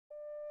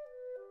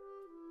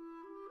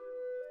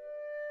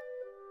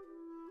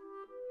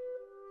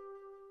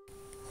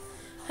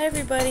Hi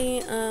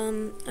everybody.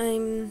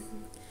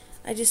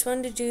 I just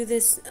wanted to do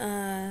this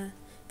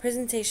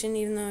presentation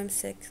even though I'm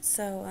sick.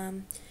 So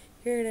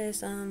here it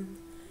is.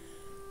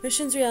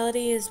 Missions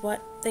Reality is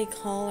what they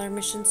call our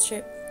missions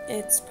trip.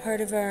 It's part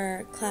of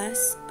our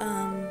class.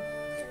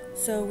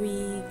 So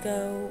we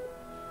go.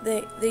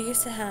 They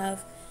used to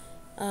have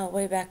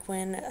way back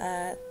when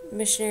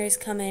missionaries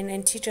come in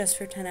and teach us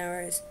for 10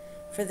 hours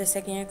for the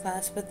second year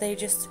class, but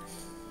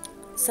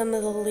some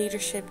of the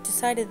leadership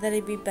decided that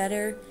it'd be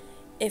better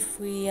if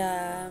we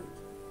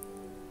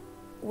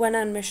went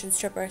on missions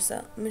trips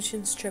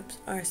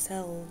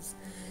ourselves.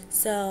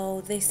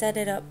 So they set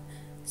it up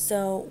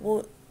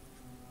so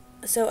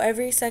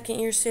every second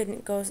year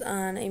student goes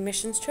on a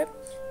missions trip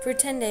for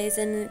 10 days,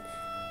 and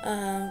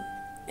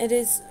it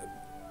is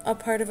a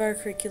part of our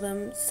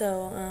curriculum.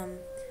 So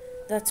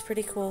that's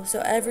pretty cool.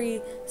 So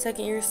every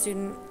second year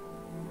student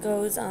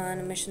goes on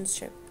a missions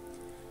trip.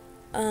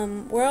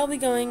 Where I'll be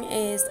going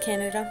is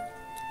Canada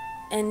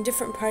and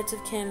different parts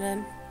of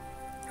Canada.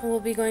 We'll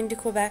be going to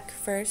Quebec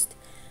first,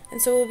 and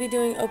so we'll be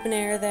doing open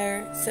air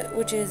there,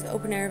 which is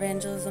open air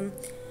evangelism.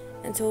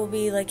 And so we'll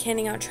be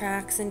handing out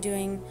tracts and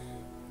doing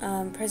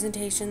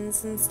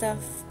presentations and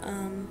stuff.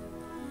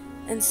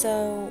 And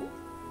so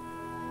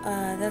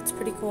that's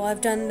pretty cool.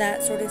 I've done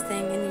that sort of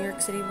thing in New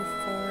York City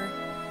before,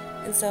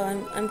 and so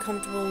I'm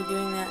comfortable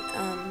doing that.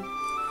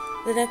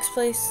 The next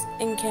place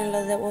in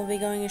Canada that we'll be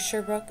going is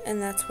Sherbrooke, and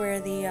that's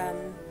where the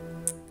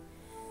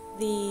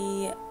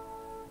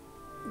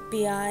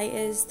BI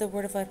is, the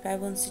Word of Life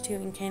Bible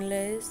Institute in Canada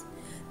is.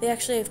 They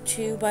actually have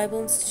two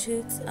Bible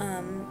institutes.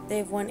 They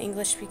have one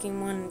English-speaking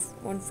one and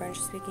one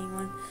French-speaking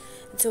one.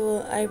 And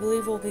so I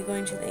believe we'll be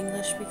going to the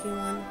English-speaking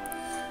one.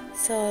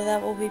 So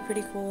that will be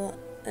pretty cool,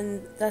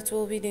 and that's what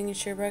we'll be doing in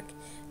Sherbrooke.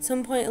 At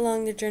some point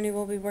along the journey,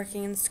 we'll be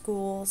working in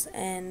schools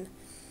and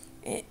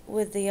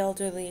with the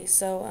elderly.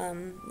 So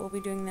we'll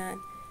be doing that.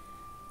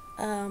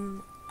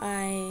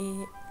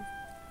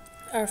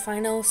 Our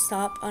final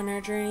stop on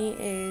our journey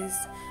is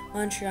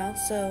Montreal,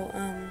 so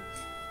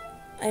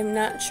I'm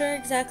not sure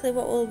exactly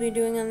what we'll be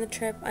doing on the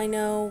trip. I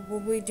know we'll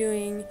be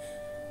doing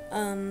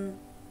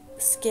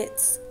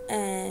skits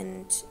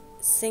and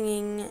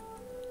singing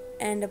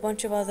and a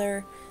bunch of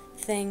other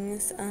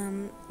things.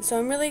 So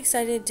I'm really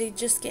excited to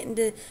just get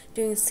into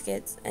doing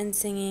skits and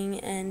singing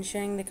and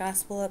sharing the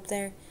gospel up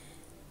there.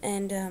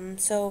 And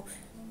so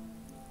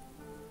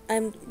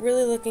I'm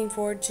really looking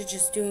forward to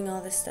just doing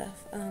all this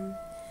stuff.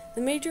 The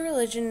major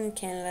religion in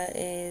Canada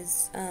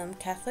is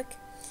Catholic.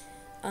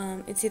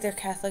 It's either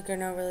Catholic or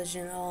no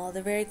religion at all.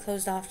 They're very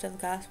closed off to the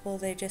gospel.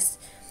 They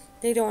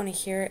don't want to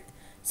hear it.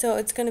 So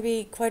it's going to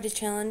be quite a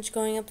challenge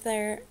going up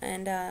there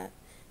and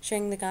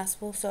sharing the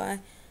gospel. So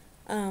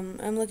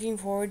I'm looking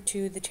forward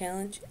to the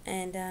challenge.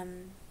 And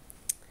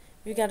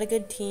we've got a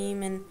good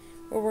team, and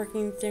we're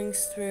working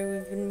things through.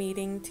 We've been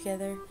meeting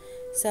together.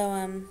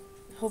 So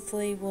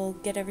hopefully we'll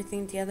get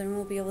everything together and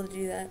we'll be able to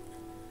do that.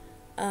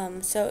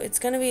 So it's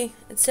definitely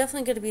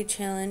going to be a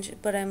challenge,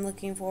 but I'm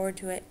looking forward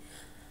to it.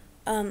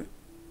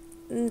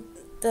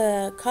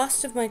 The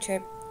cost of my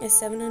trip is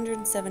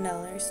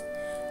 $707.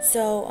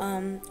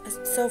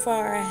 So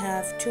far I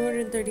have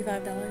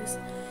 $235,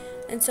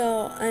 and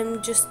so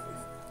I'm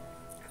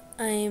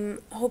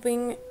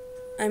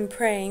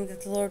praying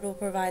that the Lord will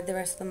provide the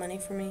rest of the money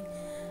for me.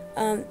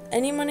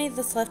 Any money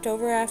that's left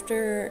over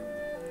after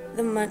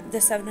the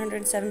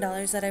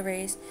 $707 that I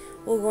raised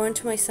will go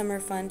into my summer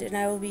fund, and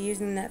I will be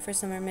using that for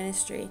summer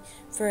ministry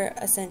for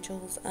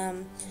essentials.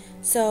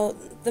 So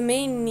the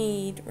main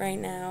need right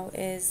now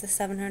is the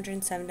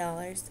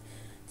 $707.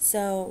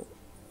 So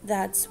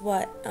that's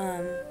what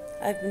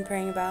I've been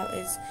praying about,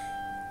 is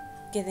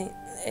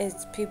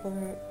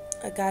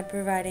God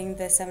providing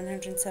the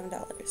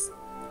 $707.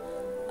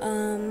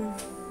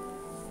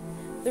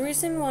 The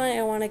reason why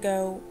I want to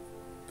go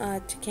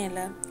to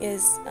Canada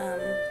is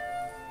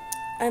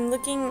I'm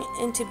looking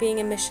into being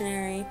a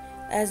missionary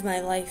as my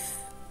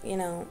life,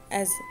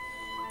 as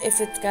if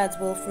it's God's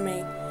will for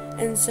me.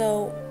 And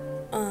so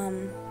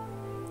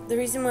the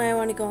reason why I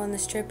want to go on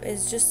this trip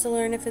is just to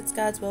learn if it's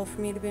God's will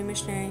for me to be a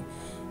missionary.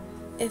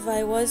 If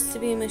I was to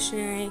be a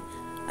missionary,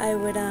 I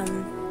would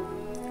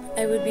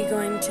be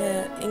going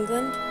to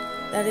England.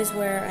 That is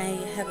where I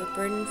have a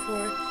burden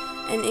for.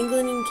 And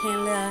England and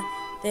Canada,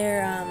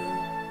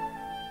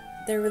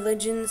 their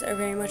religions are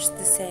very much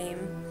the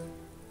same.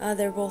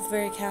 They're both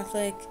very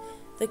Catholic.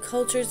 The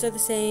cultures are the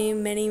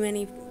same.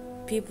 Many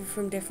people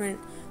from different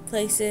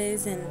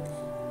places and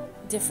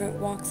different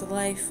walks of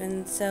life,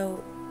 and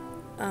so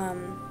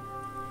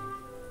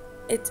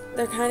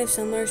they're kind of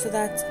similar. So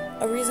that's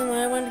a reason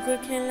why I wanted to go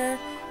to Canada,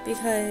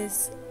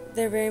 because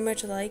they're very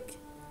much alike.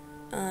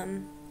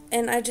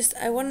 And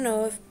I want to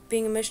know if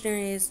being a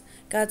missionary is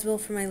God's will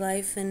for my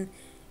life, and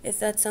if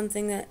that's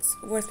something that's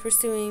worth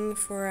pursuing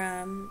for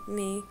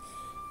me,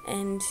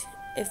 and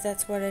if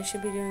that's what I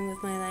should be doing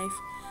with my life.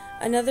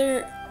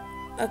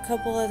 A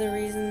couple other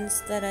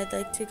reasons that I'd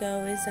like to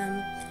go is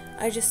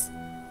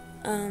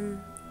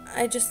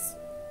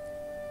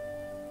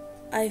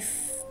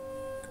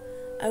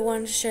I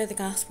wanted to share the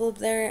gospel up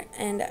there,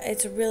 and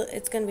it's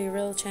going to be a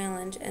real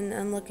challenge, and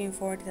I'm looking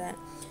forward to that.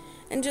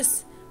 And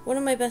just one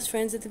of my best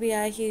friends at the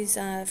BI, he's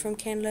from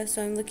Canada,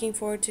 so I'm looking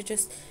forward to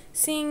just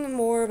seeing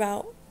more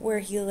about where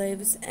he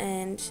lives,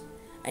 and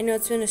I know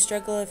it's been a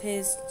struggle of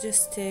his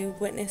just to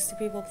witness to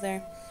people up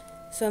there,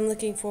 so I'm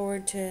looking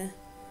forward to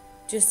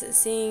just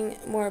seeing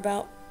more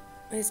about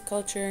his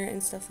culture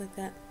and stuff like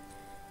that.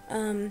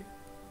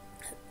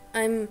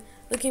 I'm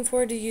looking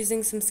forward to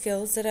using some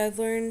skills that I've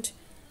learned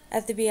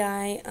at the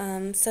BI,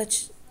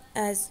 such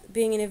as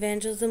being in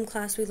evangelism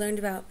class. We learned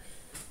about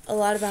a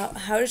lot about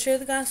how to share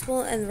the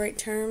gospel and the right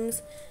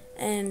terms,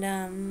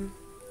 and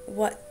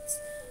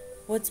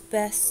what's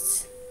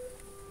best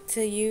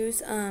to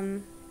use.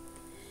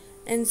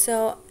 And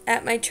so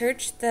at my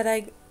church that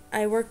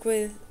I work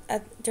with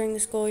during the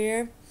school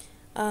year,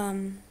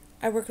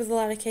 I work with a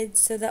lot of kids,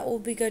 so that will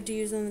be good to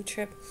use on the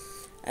trip.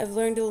 I've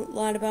learned a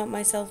lot about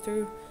myself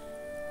through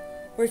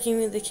working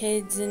with the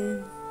kids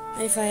and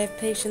if I have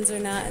patience or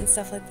not and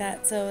stuff like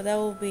that, so that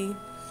will be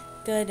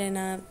good.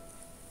 And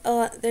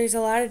there's a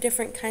lot of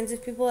different kinds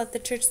of people at the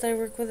church that I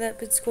work with at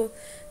Bid School,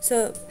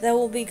 so that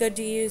will be good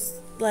to use,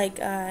 like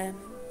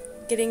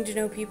getting to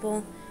know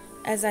people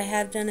as I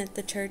have done at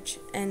the church,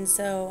 and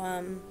so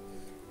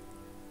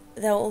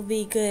that will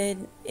be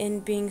good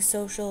in being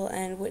social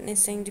and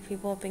witnessing to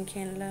people up in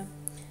Canada.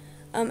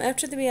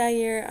 After the BI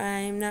year,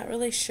 I'm not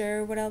really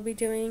sure what I'll be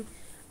doing.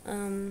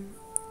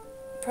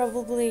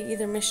 Probably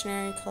either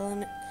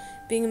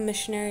being a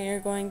missionary or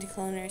going to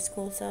culinary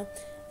school, so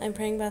I'm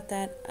praying about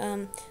that.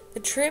 The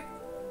trip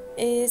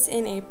is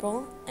in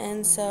April,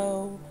 and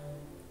so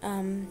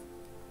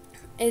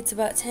it's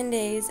about 10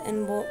 days,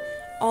 and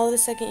all the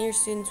second-year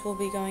students will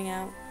be going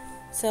out,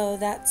 so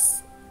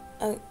that's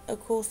a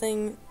cool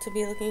thing to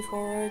be looking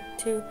forward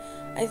to.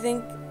 I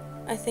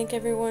thank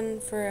everyone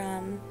for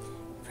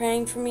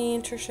praying for me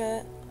and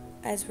Trisha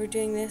as we're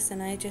doing this,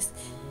 and I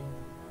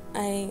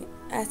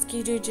ask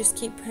you to just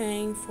keep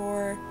praying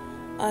for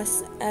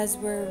us as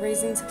we're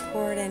raising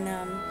support and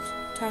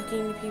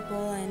talking to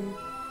people, and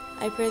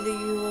I pray that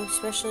you will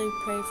especially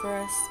pray for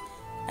us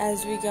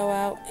as we go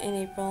out in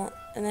April,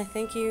 and I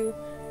thank you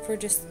for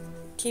just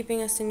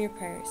keeping us in your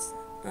prayers.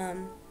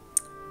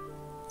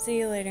 See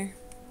you later.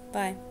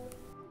 Bye.